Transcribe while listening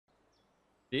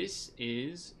This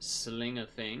is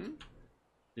Sling-A-Thing.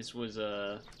 This was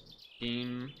a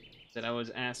game that I was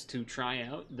asked to try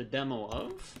out the demo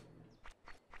of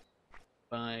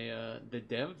by the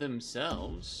dev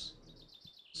themselves.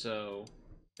 So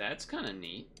that's kind of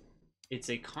neat. It's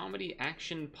a comedy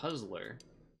action puzzler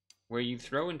where you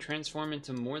throw and transform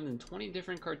into more than 20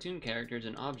 different cartoon characters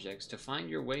and objects to find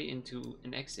your way into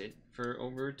an exit for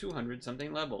over 200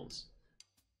 something levels.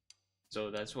 So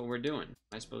that's what we're doing.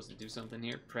 Am I supposed to do something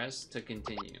here? Press to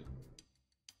continue.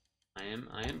 I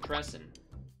am pressing.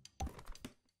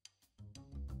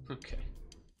 Okay.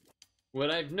 What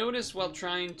I've noticed while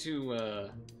trying to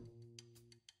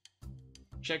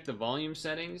check the volume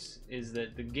settings is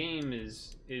that the game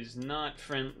is not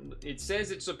friend. It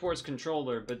says it supports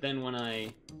controller, but then when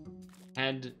I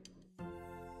had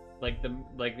like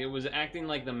it was acting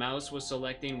like the mouse was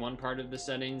selecting one part of the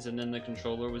settings and then the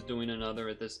controller was doing another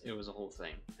at this. It was a whole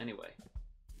thing. Anyway.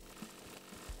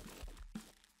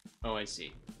 Oh, I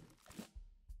see.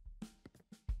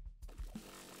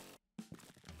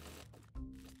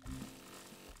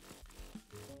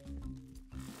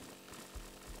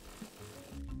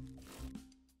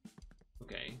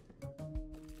 Okay.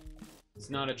 It's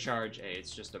not a charge A,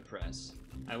 it's just a press.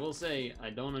 I will say,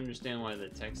 I don't understand why the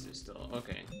text is still...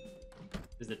 Okay.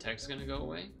 Is the text gonna go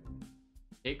away?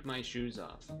 Take my shoes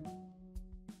off.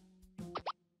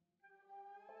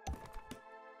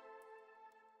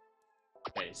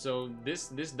 Okay, so this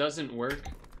doesn't work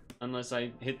unless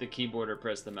I hit the keyboard or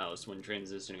press the mouse when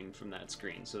transitioning from that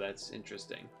screen, so that's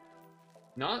interesting.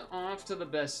 Not off to the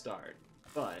best start,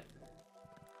 but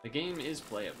the game is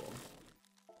playable.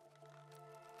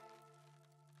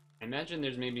 I imagine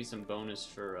there's maybe some bonus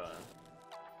for,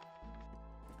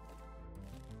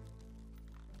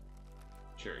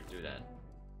 Sure, do that.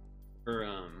 For,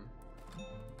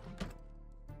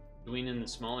 doing in the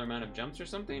smaller amount of jumps or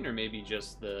something? Or maybe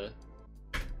just the...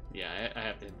 Yeah, I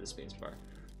have to hit the space bar.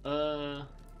 How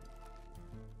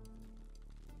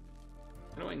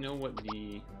do I know what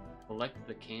the... Collect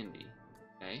the candy.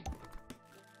 Okay.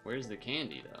 Where's the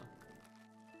candy, though?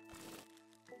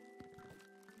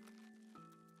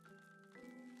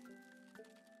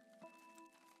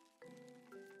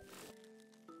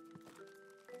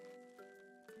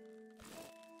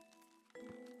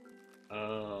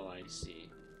 Oh, I see.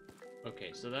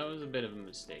 Okay, so that was a bit of a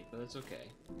mistake, but that's okay.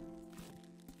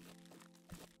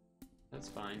 That's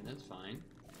fine, that's fine.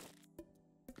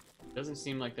 Doesn't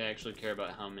seem like they actually care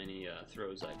about how many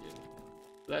throws I do.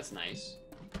 That's nice.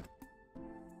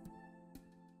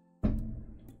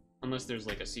 Unless there's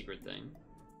like a secret thing.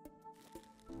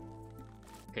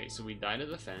 Okay, so we die to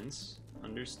the fence.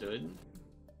 Understood.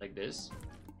 Like this.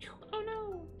 Oh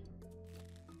no!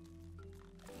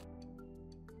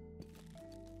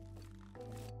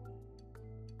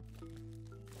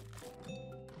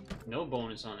 No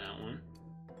bonus on that one.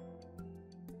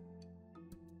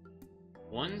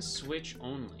 One switch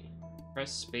only.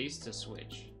 Press space to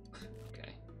switch.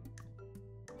 Okay.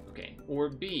 Okay. Or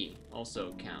B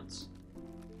also counts.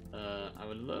 I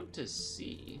would love to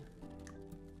see.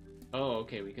 Oh,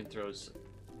 okay, we can throw.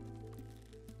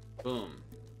 Boom.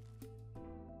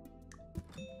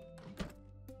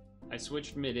 I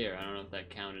switched midair. I don't know if that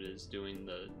counted as doing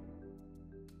the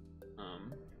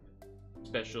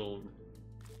special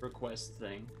request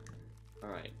thing.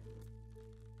 Alright.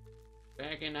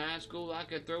 Back in high school, I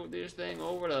could throw this thing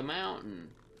over the mountain.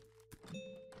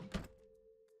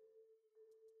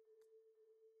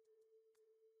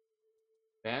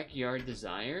 Backyard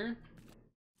Desire?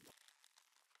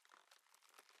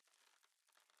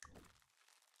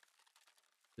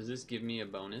 Does this give me a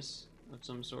bonus of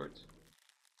some sort?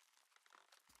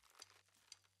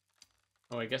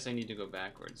 Oh, I guess I need to go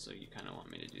backwards, so you kind of want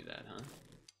me to do that, huh?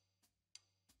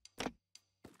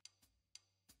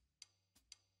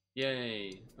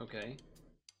 Yay, okay.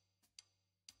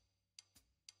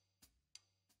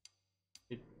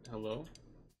 Hello?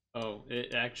 Oh,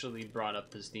 it actually brought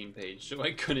up the Steam page, so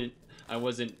I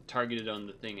wasn't targeted on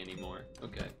the thing anymore.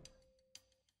 Okay.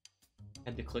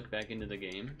 Had to click back into the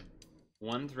game.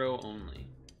 One throw only.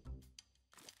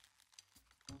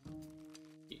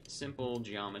 Simple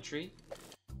geometry.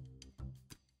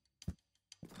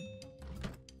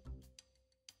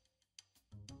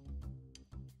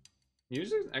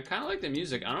 Music? I kind of like the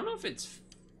music. I don't know if it's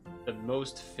the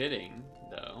most fitting,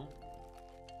 though.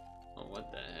 Oh,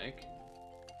 what the heck?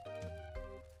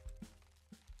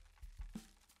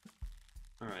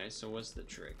 Alright, so what's the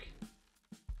trick?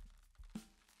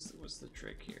 What's the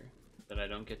trick here? That I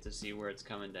don't get to see where it's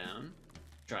coming down?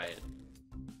 Try it.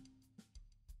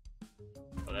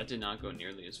 Oh, that did not go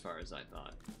nearly as far as I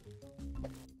thought.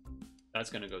 That's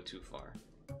gonna go too far.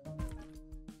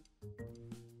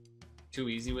 Too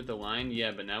easy with the line?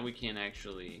 Yeah, but now we can't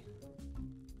actually...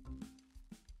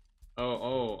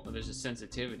 Oh, there's a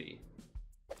sensitivity.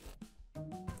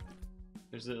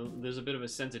 There's a bit of a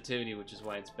sensitivity, which is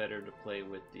why it's better to play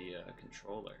with the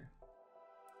controller.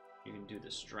 You can do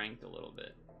the strength a little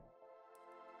bit.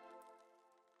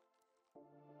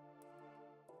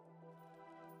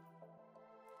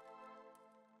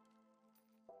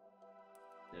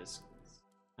 It's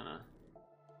kind of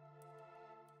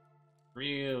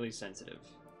really sensitive.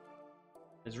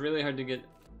 It's really hard to get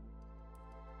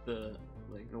the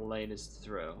lightest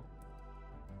throw.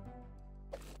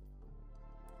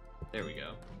 There we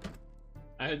go.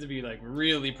 I had to be like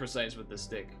really precise with the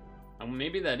stick.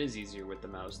 Maybe that is easier with the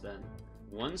mouse then.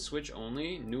 One switch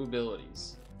only, new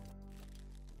abilities.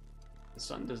 The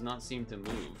sun does not seem to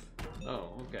move.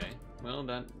 Oh, okay. Well,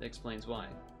 that explains why.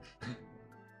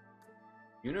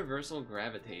 Universal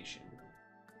gravitation.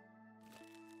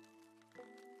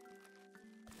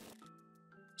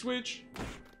 Switch!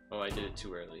 Oh, I did it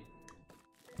too early.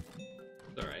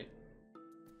 It's alright.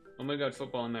 Oh my god,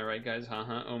 football, am I right, guys?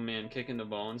 Haha. Oh man, kicking the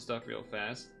ball and stuff real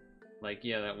fast. Like,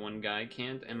 yeah, that one guy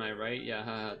can't. Am I right? Yeah,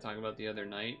 haha. Talk about the other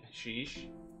night. Sheesh.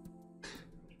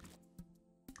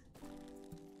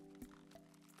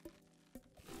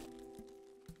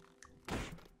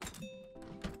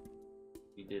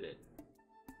 We did it.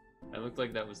 I looked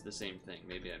like that was the same thing.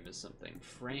 Maybe I missed something.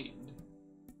 Framed.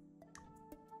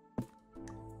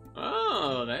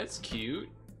 Oh, that's cute.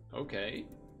 Okay.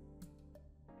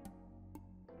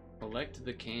 Collect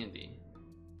the candy.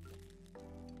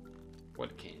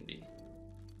 What candy?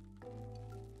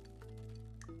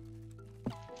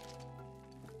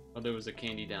 Oh, there was a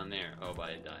candy down there. Oh, but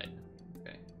it died.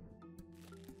 Okay.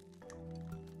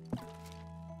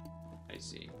 I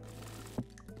see.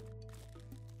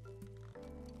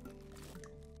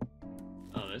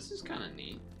 Oh, this is kind of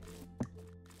neat.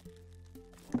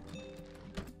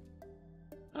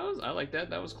 I like that.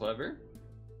 That was clever.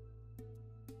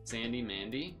 Sandy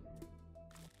Mandy.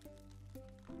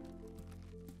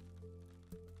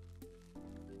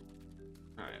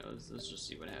 Alright, let's just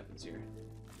see what happens here.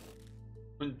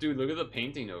 Dude, look at the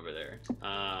painting over there.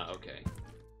 Okay.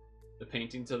 The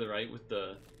painting to the right with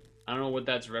the... I don't know what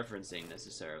that's referencing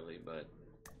necessarily, but...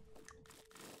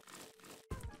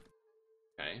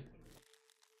 Okay.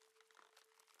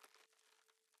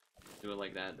 Do it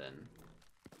like that then.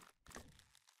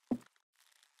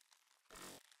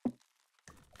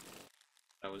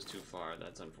 That was too far.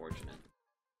 That's unfortunate.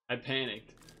 I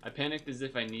panicked. I panicked as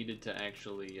if I needed to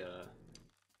actually,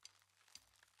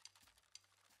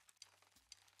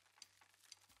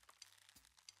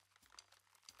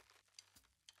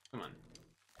 Come on.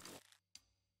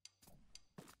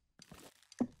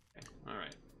 Okay,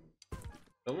 alright.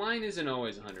 The line isn't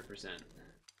always 100%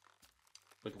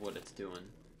 with what it's doing.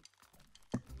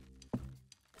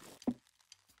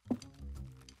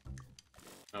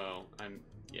 Oh,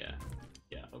 yeah.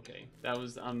 Yeah, okay. That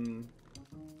was,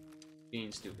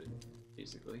 being stupid,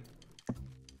 basically.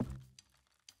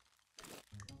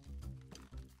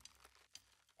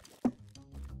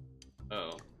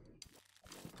 Oh.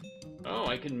 Oh,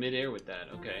 I can mid-air with that,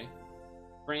 okay.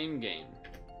 Frame game.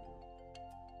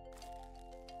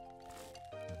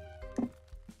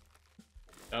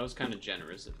 That was kind of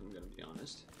generous, if I'm gonna be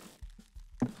honest.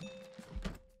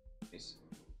 Nice.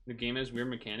 The game has weird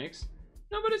mechanics?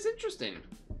 No, but it's interesting.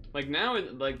 Like now,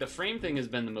 like the frame thing has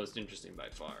been the most interesting by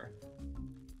far.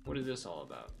 What is this all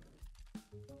about?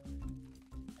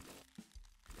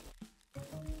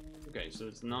 Okay, so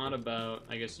it's not about...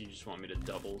 I guess you just want me to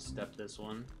double step this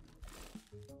one.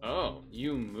 Oh,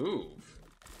 you move.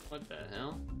 What the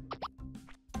hell?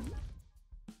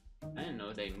 I didn't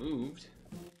know they moved.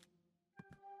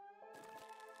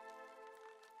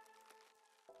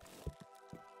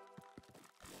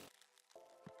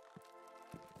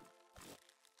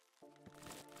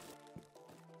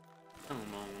 Come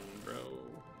on, bro.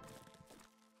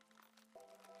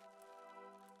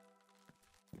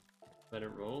 Let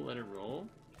it roll, let it roll.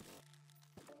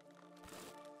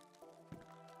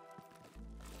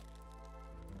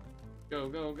 Go,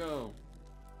 go, go.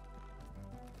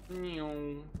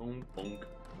 Boom, boom.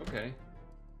 Okay.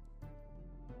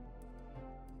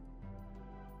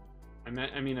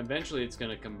 I mean, eventually it's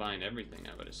gonna combine everything,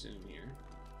 I would assume here.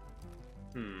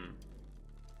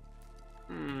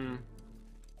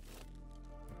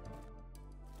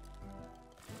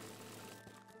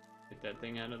 Get that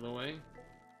thing out of the way.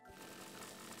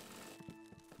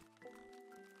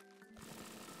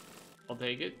 I'll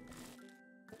take it.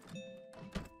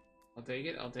 I'll take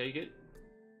it, I'll take it.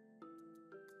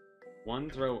 One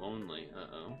throw only,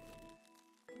 uh-oh.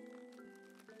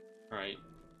 Alright.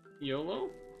 YOLO?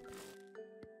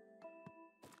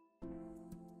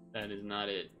 That is not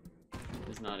it.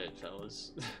 That's not it,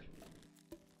 fellas.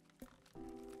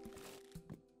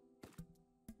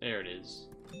 There it is.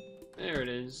 There it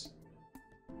is.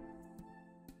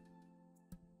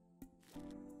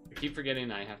 I keep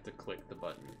forgetting I have to click the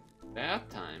button. Bath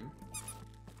time?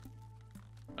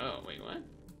 Oh, wait, what?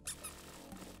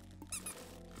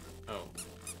 Oh.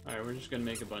 Alright, we're just gonna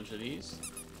make a bunch of these.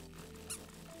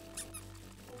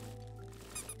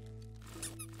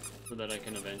 So that I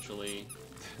can eventually...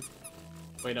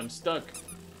 Wait, I'm stuck!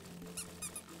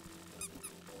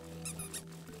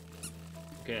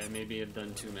 Okay, maybe I've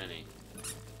done too many.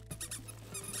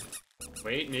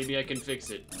 Wait, maybe I can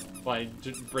fix it by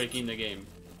breaking the game.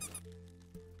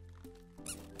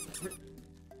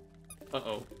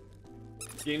 Uh-oh.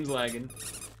 Game's lagging.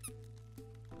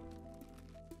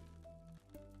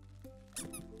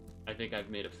 I think I've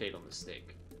made a fatal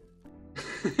mistake.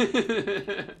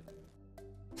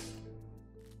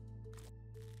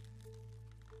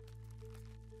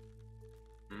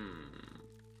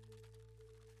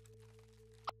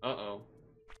 Uh-oh.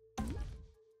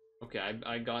 Okay,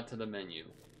 I got to the menu.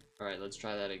 Alright, let's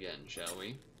try that again, shall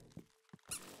we?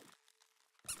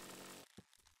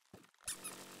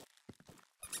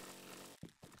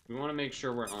 We want to make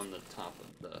sure we're on the top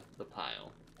of the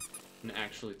pile. And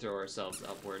actually throw ourselves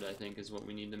upward, I think, is what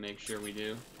we need to make sure we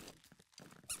do.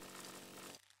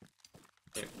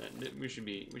 There, we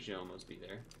should almost be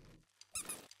there.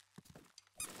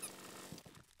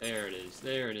 There it is,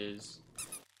 there it is.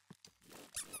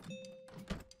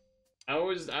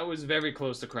 I was very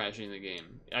close to crashing the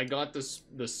game. I got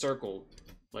the circle,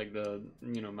 like the,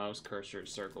 you know, mouse cursor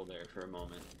circle there for a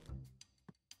moment.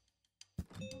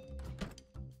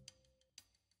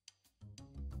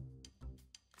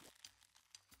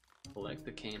 Collect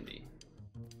the candy.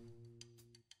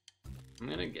 I'm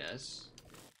gonna guess.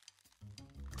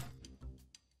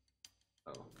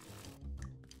 Oh.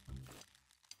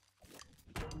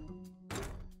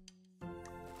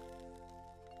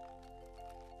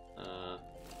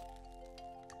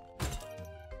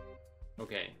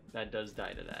 Okay, that does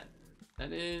die to that.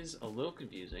 That is a little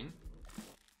confusing.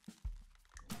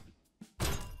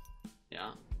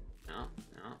 Yeah, yeah,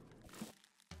 yeah.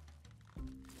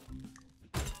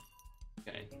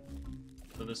 Okay,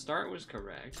 so the start was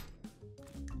correct.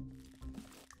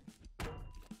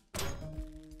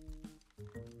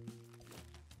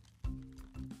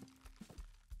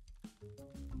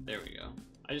 There we go.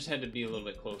 I just had to be a little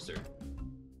bit closer.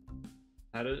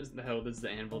 How does the hell does the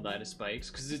anvil die to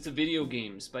spikes? Because it's a video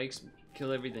game. Spikes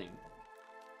kill everything.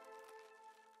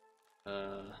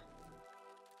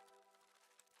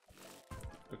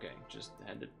 Okay, just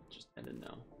had to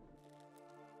know.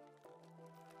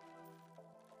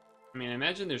 I mean, I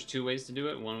imagine there's two ways to do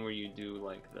it. One where you do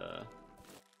like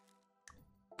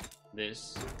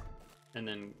this, and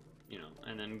then, you know,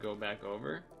 and then go back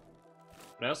over.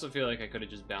 But I also feel like I could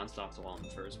have just bounced off the wall in the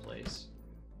first place.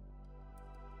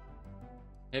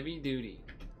 Heavy duty.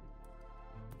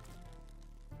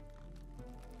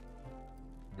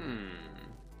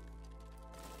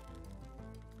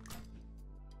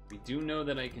 We do know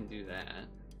that I can do that.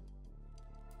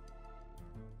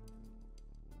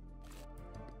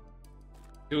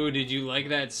 Dude, did you like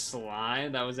that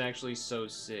slide? That was actually so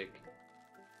sick.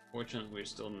 Fortunately, we're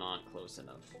still not close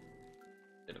enough.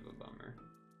 Bit of a bummer.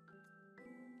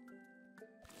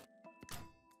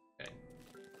 Okay.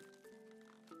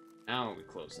 Now are we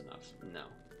close enough? No.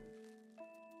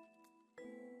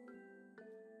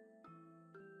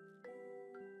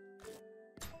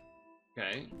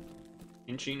 Okay.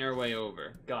 Inching our way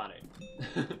over. Got it.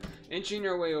 Inching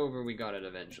our way over, we got it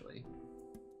eventually.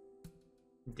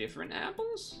 Different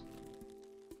apples?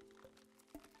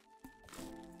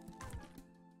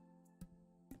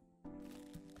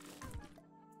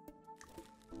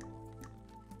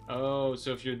 Oh,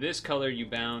 so if you're this color, you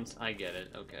bounce. I get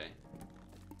it. Okay.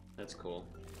 That's cool.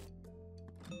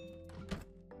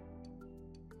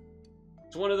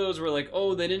 It's one of those where, like,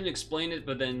 oh, they didn't explain it,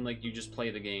 but then, like, you just play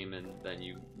the game and then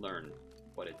you learn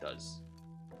what it does.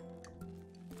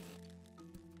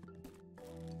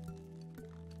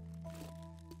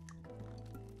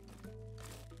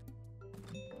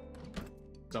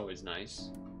 It's always nice.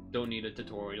 Don't need a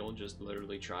tutorial, just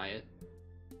literally try it.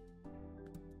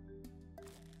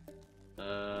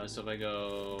 So if I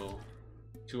go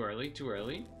too early, too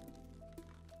early.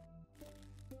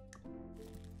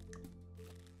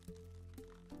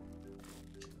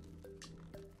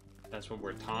 That's what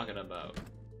we're talking about.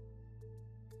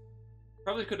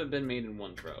 Probably could have been made in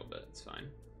one throw, but it's fine.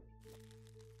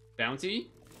 Bouncy?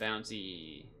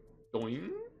 Bouncy. Doing.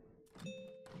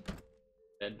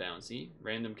 Dead bouncy.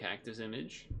 Random cactus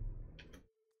image.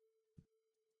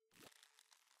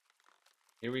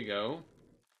 Here we go.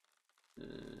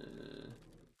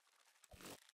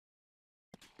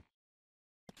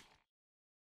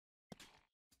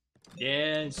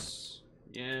 Yes.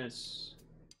 Yes.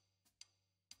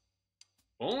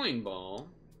 Bowling ball.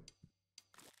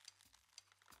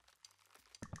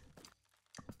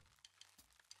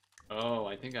 Oh,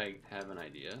 I think I have an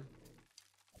idea.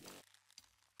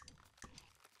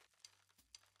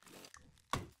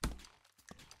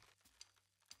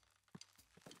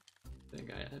 I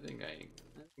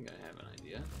think I have an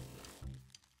idea.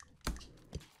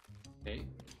 Okay.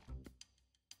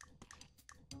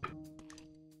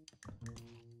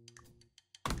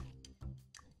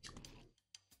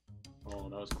 Oh,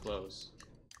 that was close.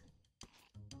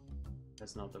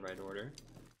 That's not the right order.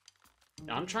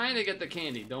 I'm trying to get the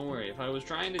candy, don't worry. If I was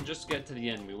trying to just get to the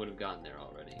end, we would have gotten there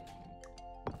already.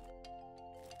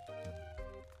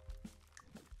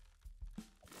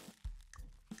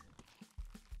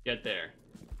 Get there.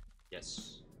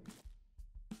 Yes.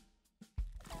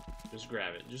 Just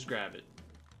grab it. Just grab it.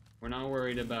 We're not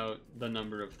worried about the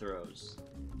number of throws.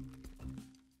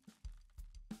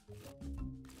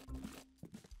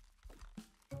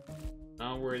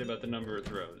 Not worried about the number of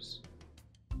throws.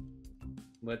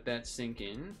 Let that sink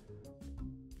in.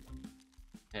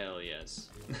 Hell yes.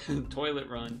 Toilet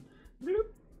run.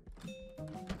 Bloop.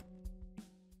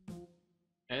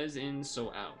 As in,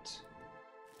 so out.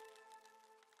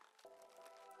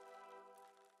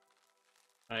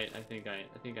 I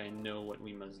think I know what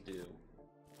we must do.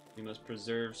 We must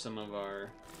preserve some of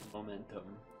our momentum.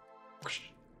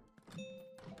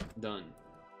 Done.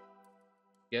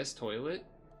 Guess toilet?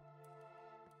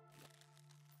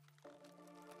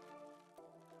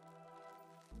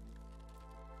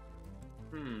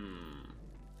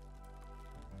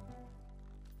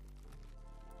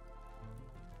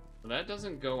 Well, that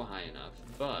doesn't go high enough,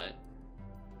 but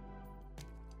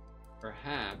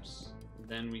perhaps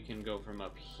then we can go from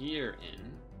up here in.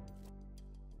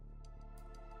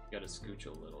 Gotta scooch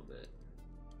a little bit.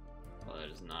 Well, that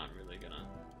is not really gonna...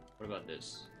 What about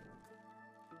this?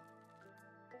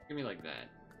 Give me like that.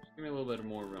 Just give me a little bit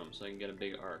more room so I can get a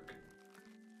big arc.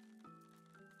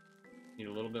 Need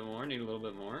a little bit more, need a little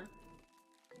bit more.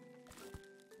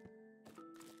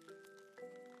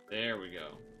 There we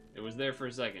go. It was there for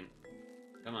a second.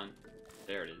 Come on.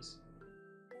 There it is.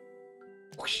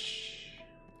 Whoosh.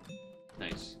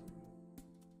 Nice.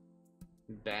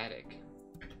 Batic.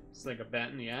 It's like a bat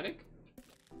in the attic?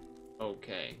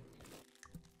 Okay.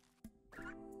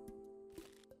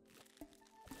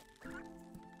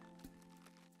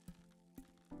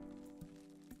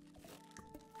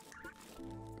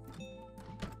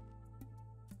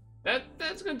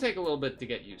 That's gonna take a little bit to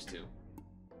get used to.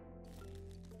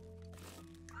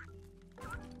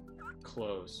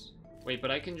 Close. Wait,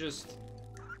 but I can just...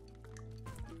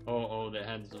 Oh, that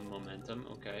had some momentum.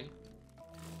 Okay.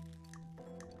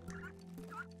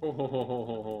 Oh, ho, ho, ho,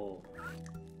 ho, ho.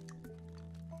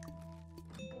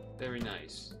 Very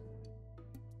nice.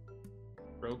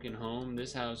 Broken home.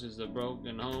 This house is a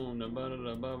broken home. Da ba da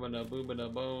da ba ba da boo ba da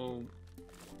bo.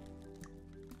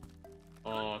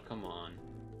 Oh, come on.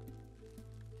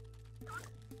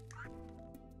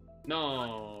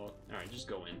 No. Alright, just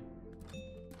go in.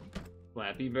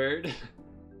 Flappy Bird?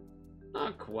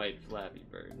 Not quite Flappy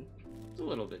Bird. It's a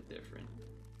little bit different.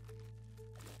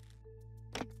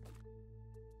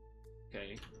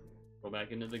 Okay. Go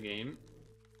back into the game.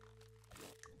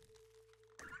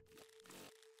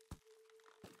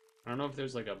 I don't know if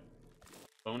there's like a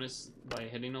bonus by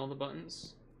hitting all the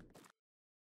buttons.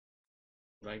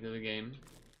 Back to the game.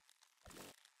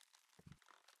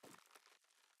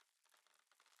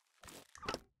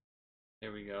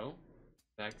 There we go.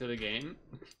 Back to the game.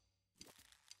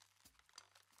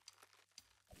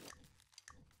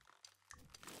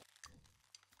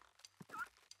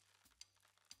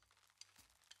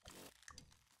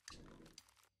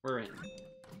 We're in.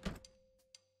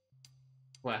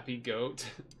 Flappy Goat.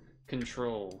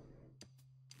 Control.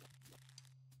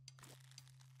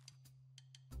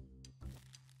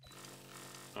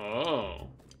 Oh.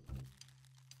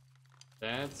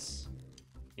 That's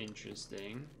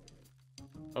interesting.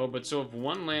 Oh, but so if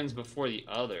one lands before the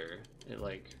other, it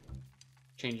like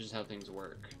changes how things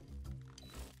work.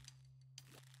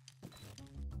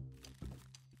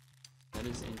 That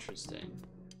is interesting.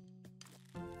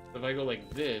 If I go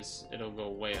like this, it'll go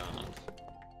way off.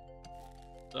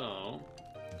 So...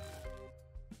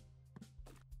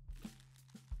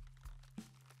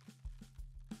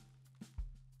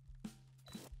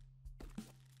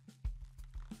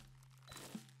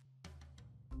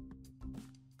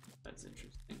 That's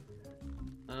interesting.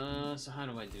 So how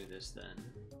do I do this then?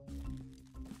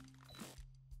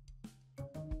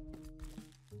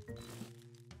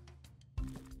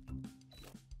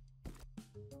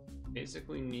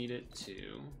 basically need it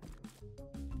to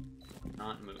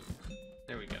not move.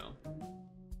 There we go.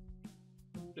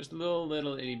 Just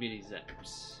little itty bitty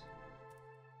zaps.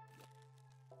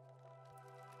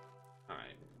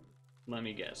 Alright. Let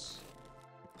me guess.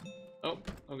 Oh,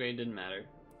 okay, didn't matter.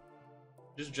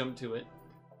 Just jump to it.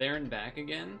 There and back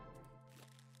again.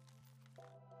 I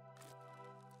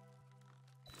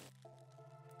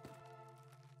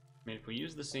mean, if we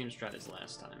use the same strat as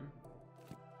last time.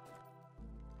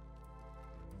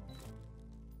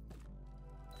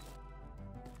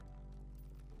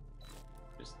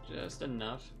 Just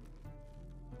enough.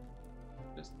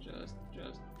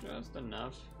 Just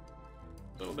enough.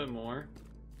 A little bit more.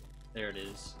 There it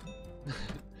is.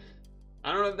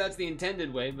 I don't know if that's the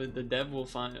intended way, but the dev will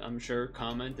find, I'm sure,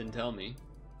 comment and tell me.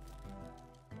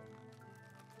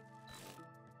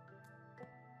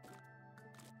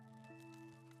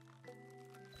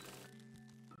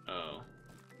 Oh.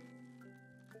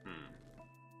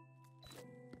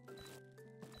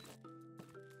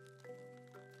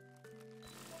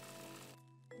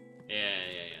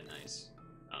 Yeah, nice.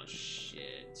 Oh,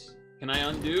 shit. Can I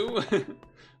undo?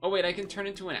 Oh, wait, I can turn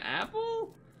into an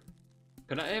apple?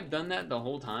 Could I have done that the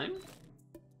whole time?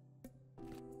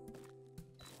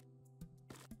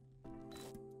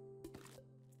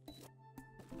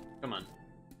 Come on.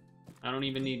 I don't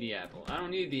even need the apple. I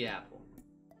don't need the apple.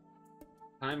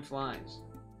 Time flies.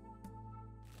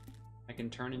 I can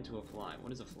turn into a fly. What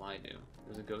does a fly do?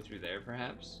 Does it go through there,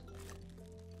 perhaps?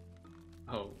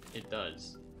 Oh, it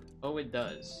does. Oh, it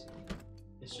does.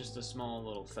 It's just a small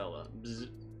little fella. Bzz.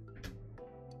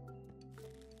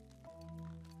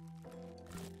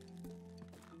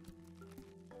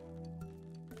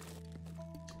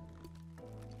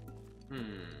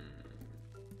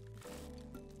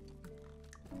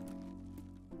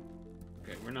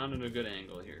 Okay, we're not at a good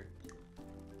angle here.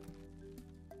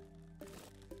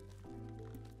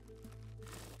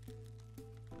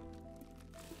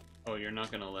 Oh, you're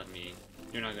not gonna let me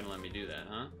do that,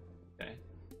 huh? Okay.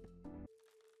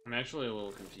 I'm actually a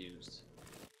little confused.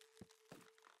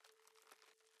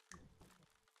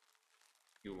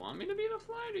 You want me to be the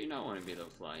fly, or do you not want to be the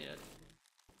fly yet?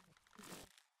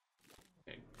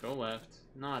 Okay, go left.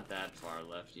 Not that far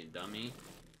left, you dummy.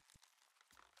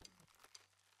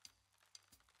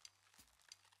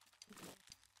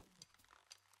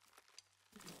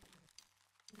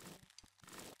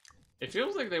 It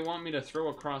feels like they want me to throw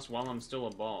across while I'm still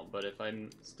a ball, but if I'm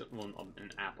still, well,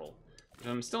 an apple. If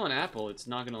I'm still an apple, it's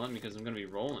not gonna let me because I'm gonna be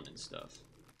rolling and stuff.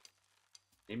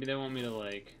 Maybe they want me to,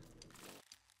 like...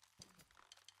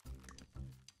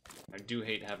 I do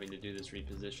hate having to do this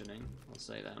repositioning, I'll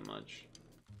say that much.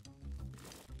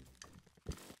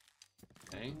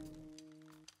 Okay.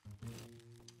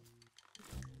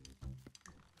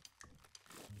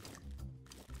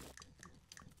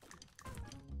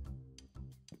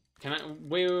 Can I,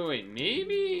 wait,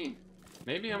 maybe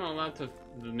I'm allowed to,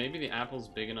 maybe the apple's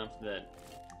big enough that,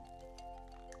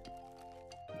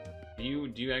 do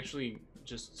you actually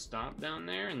just stop down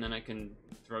there and then I can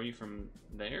throw you from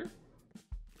there?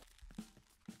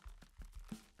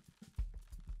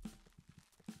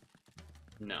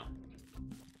 No.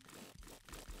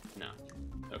 No.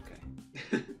 Okay.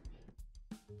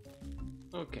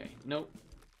 Okay, nope.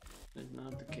 That's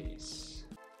not the case.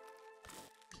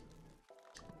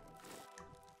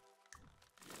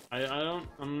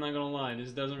 I'm not gonna lie,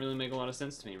 this doesn't really make a lot of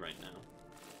sense to me right now.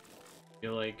 I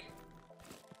feel like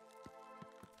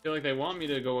they want me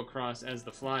to go across as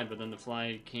the fly, but then the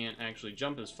fly can't actually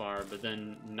jump as far, but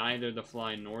then neither the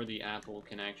fly nor the apple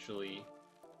can actually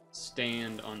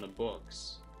stand on the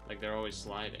books. Like, they're always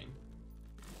sliding.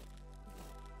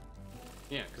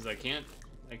 Yeah, because I can't,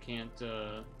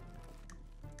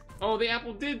 Oh, the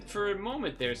apple did for a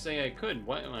moment there say I could.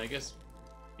 What? Well, I guess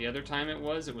the other time it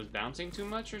was bouncing too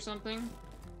much or something?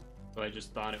 So I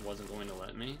just thought it wasn't going to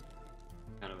let me.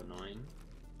 Kind of annoying.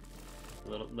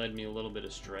 Led me a little bit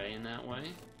astray in that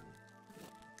way.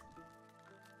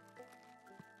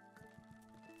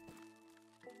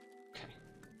 Okay.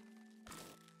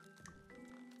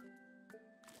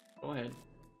 Go ahead.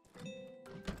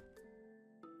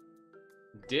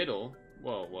 Diddle?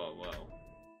 Whoa, whoa, whoa.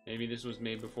 Maybe this was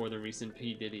made before the recent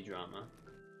P. Diddy drama.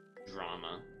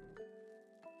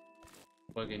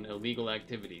 Fucking illegal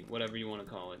activity, whatever you want to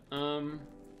call it.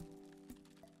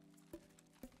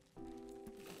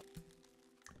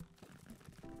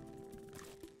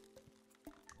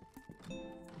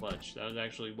 Clutch. That was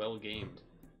actually well gamed.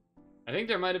 I think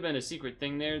there might have been a secret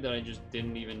thing there that I just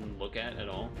didn't even look at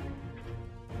all.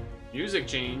 Music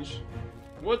change?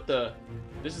 What the?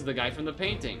 This is the guy from the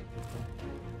painting.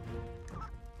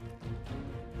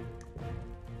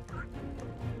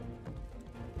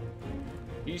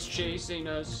 He's chasing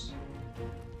us.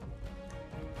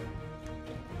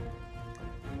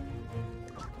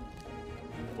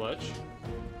 Clutch.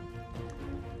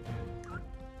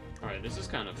 Alright, this is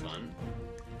kind of fun.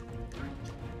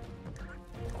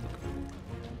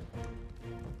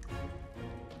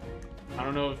 I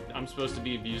don't know if I'm supposed to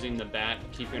be abusing the bat,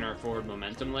 keeping our forward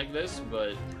momentum like this,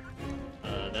 but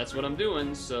that's what I'm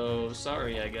doing, so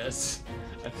sorry, I guess.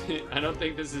 I don't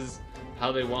think this is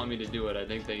how they want me to do it. I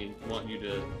think they want you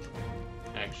to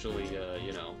actually,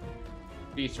 you know,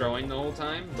 be throwing the whole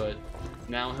time, but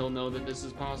now he'll know that this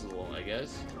is possible, I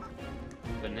guess.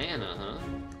 Banana, huh?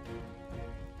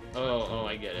 Oh,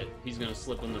 I get it. He's gonna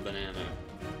slip on the banana,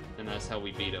 and that's how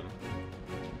we beat him.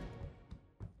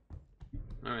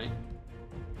 Alright.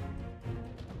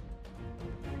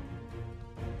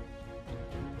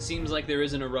 Seems like there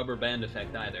isn't a rubber band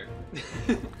effect either,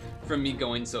 from me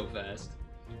going so fast.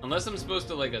 Unless I'm supposed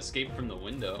to, like, escape from the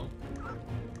window.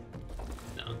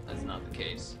 No, that's not the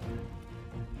case.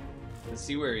 Let's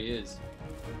see where he is.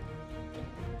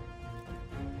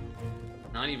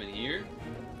 Not even here?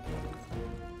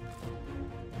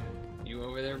 You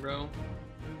over there, bro?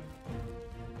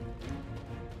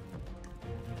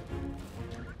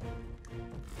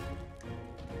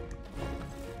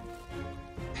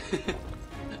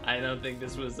 I don't think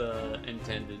this was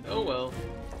intended. Oh well,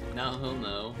 now he'll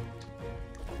know.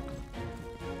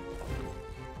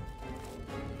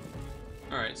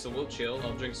 Alright, so we'll chill.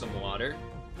 I'll drink some water.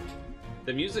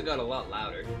 The music got a lot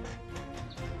louder.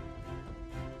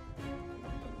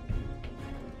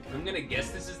 I'm gonna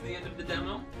guess this is the end of the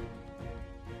demo.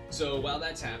 So while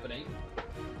that's happening,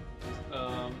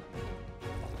 I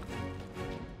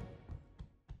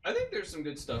think there's some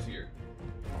good stuff here.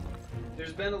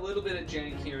 There's been a little bit of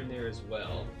jank here and there as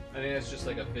well. I think that's just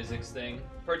like a physics thing.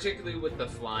 Particularly with the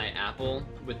Fly Apple,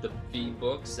 with the V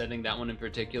books. I think that one in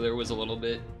particular was a little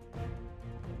bit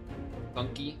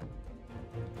funky.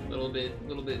 A little bit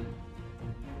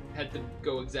had to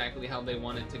go exactly how they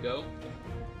want it to go.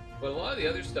 But a lot of the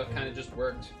other stuff kind of just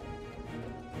worked.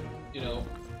 You know,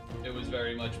 it was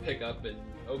very much pick up and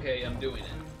okay, I'm doing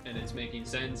it. And it's making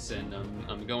sense and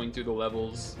I'm going through the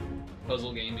levels,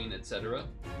 puzzle gaming, etc.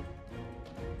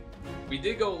 We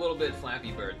did go a little bit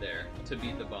Flappy Bird there to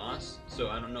beat the boss, so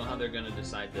I don't know how they're gonna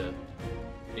decide to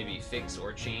maybe fix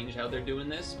or change how they're doing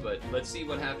this, but let's see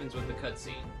what happens with the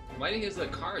cutscene. Why is the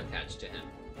car attached to him?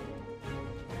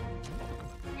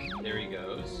 There he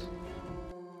goes.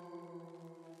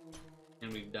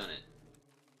 And we've done it.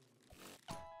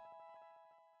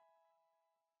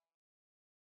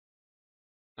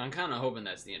 I'm kind of hoping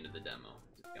that's the end of the demo,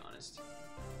 to be honest.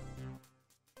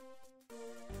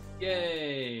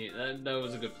 Yay! That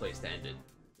was a good place to end it.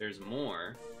 There's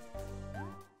more.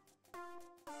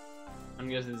 I'm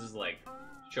guessing this is like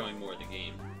showing more of the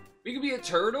game. We could be a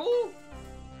turtle?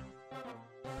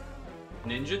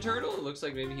 Ninja Turtle? It looks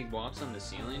like maybe he walks on the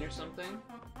ceiling or something.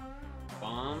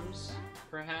 Bombs,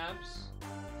 perhaps?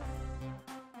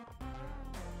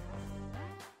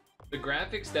 The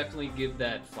graphics definitely give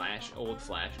that old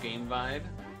Flash game vibe.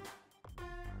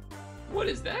 What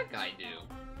does that guy do?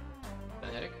 The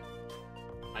heck?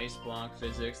 Ice block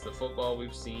physics, the football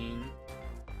we've seen.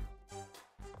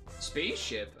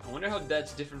 Spaceship? I wonder how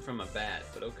that's different from a bat,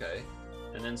 but okay.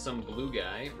 And then some blue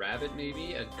guy, rabbit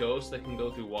maybe, a ghost that can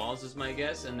go through walls is my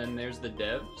guess, and then there's the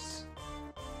devs.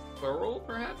 Plural,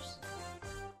 perhaps?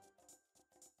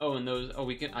 Oh, and those, oh,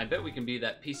 I bet we can be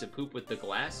that piece of poop with the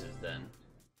glasses then.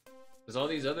 Because all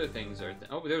these other things are,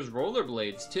 oh, there's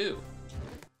rollerblades too.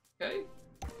 Okay.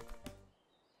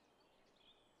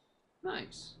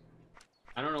 Nice.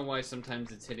 I don't know why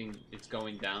sometimes it's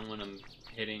going down when I'm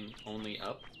hitting only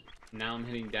up. Now I'm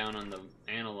hitting down on the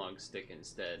analog stick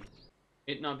instead.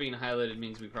 It not being highlighted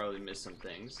means we probably missed some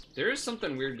things. There is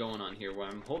something weird going on here where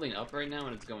I'm holding up right now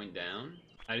and it's going down.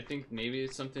 I think maybe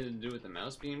it's something to do with the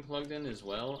mouse being plugged in as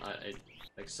well.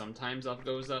 Like sometimes up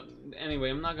goes up. Anyway,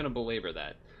 I'm not gonna belabor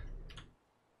that.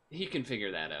 He can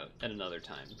figure that out at another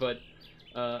time. But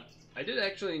I did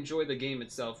actually enjoy the game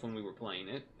itself when we were playing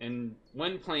it, and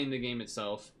when playing the game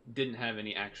itself, didn't have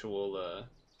any actual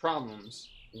problems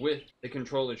with the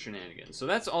controller shenanigans. So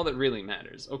that's all that really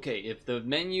matters. Okay, if the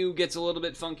menu gets a little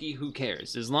bit funky, who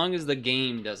cares? As long as the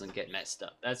game doesn't get messed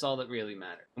up. That's all that really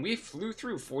matters. And we flew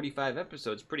through 45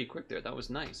 episodes pretty quick there. That was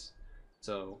nice.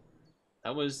 So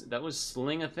that was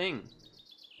Sling-A-Thing.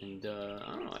 And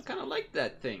I don't know, I kind of liked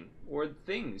that thing. Or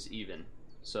things, even.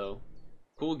 So,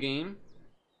 cool game.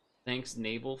 Thanks,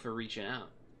 Naval, for reaching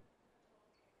out.